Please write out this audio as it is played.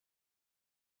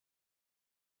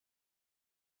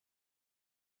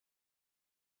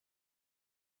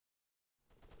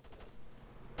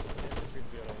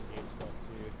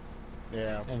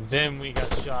Yeah. And then we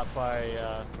got shot by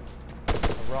a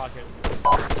rocket.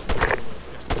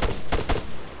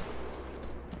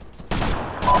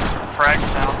 Frag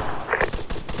down.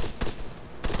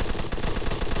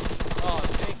 Oh,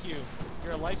 thank you.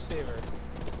 You're a lifesaver.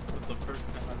 That's the first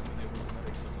time I've been able to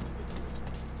medic someone in this situation.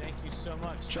 Thank you so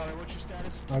much. Charlie, what's your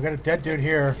status? I got a dead dude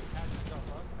here. Patch yourself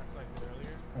up, that's like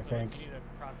earlier. I think. You need a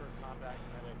proper combat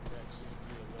medic to actually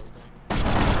do a real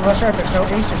thing. Well, that's right, there's no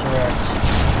aces or X.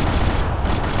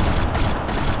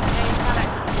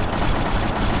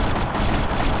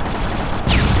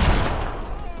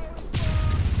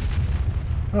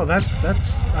 Oh, that's,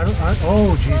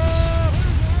 oh, Jesus.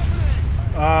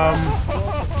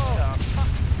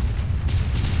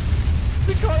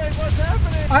 Taconic, what's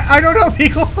happening? I don't know,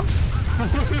 Pico.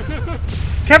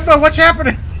 Kempo, what's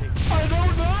happening? I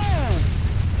don't know.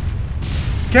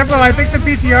 Kempo, I think the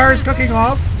BTR is cooking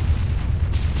off.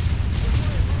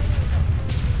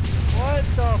 What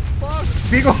the fuck?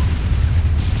 Pico,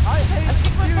 I hate the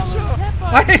future.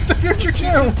 I hate the future too.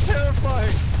 This is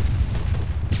terrifying.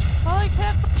 Holy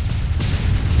crap!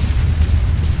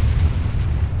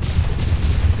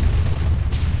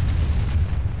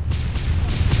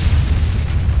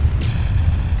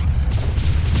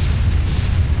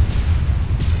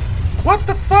 What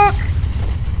the fuck?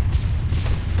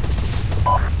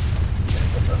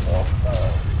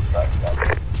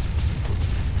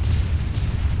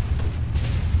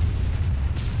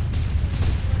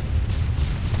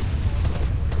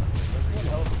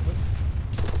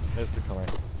 There's Taconic.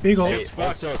 Beagle,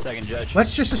 Also a second judge.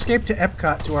 let's just escape to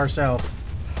Epcot to ourselves.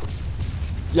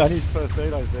 Yeah, I need first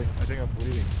aid, I think. I think I'm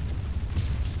bleeding.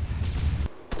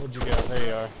 Where'd you go? There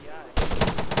you are.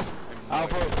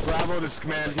 Alpha, Bravo, this is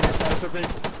command. Can you status update?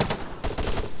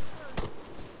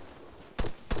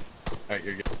 Alright,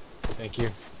 you're good. Thank you.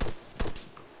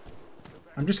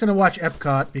 I'm just gonna watch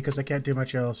Epcot because I can't do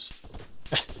much else.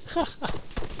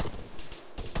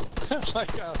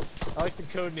 I like the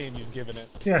code name you've given it.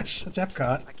 Yes, it's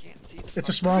Epcot. I can't see. It's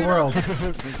a small world.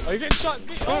 Oh, you didn't shot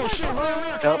me! Oh shit,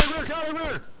 rear! Oh!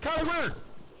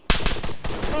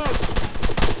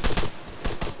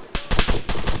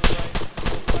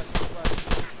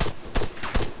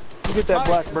 You get that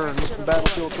black burn. This is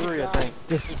Battlefield 3, I think.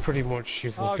 This is pretty much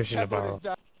using fishing a barrel.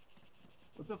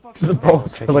 What the fuck? The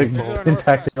bolts are like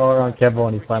impacting all around Kevo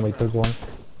and he finally took one.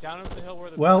 Down over the hill where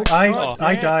the Well, Oh,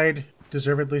 I died,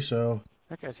 deservedly so.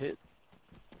 That guy's hit.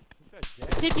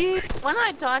 Did you, when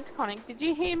I died, Taconic, did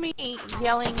you hear me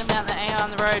yelling about the AI on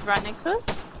the road right next to us?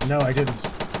 No, I didn't.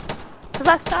 Because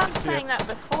I started saying that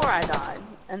before I died,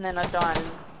 and then I died,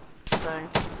 so...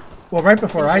 Well, right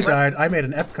before I died, I made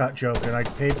an Epcot joke and I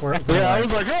paid for it. Yeah, I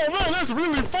was like, oh man, that's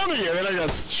really funny! And then I got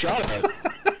shot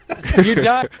at. You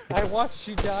died. I watched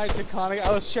you die, Taconic.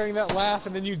 I was sharing that laugh,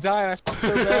 and then you died. I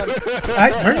felt so bad.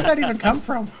 Where did that even come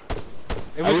from?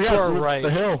 It was to our right. The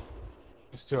hill. It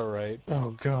was to our right.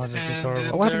 Oh god, this is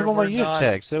horrible. What happened to all my unit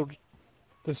tags? They're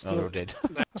They're still dead.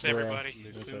 That's everybody.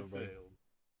 That's everybody.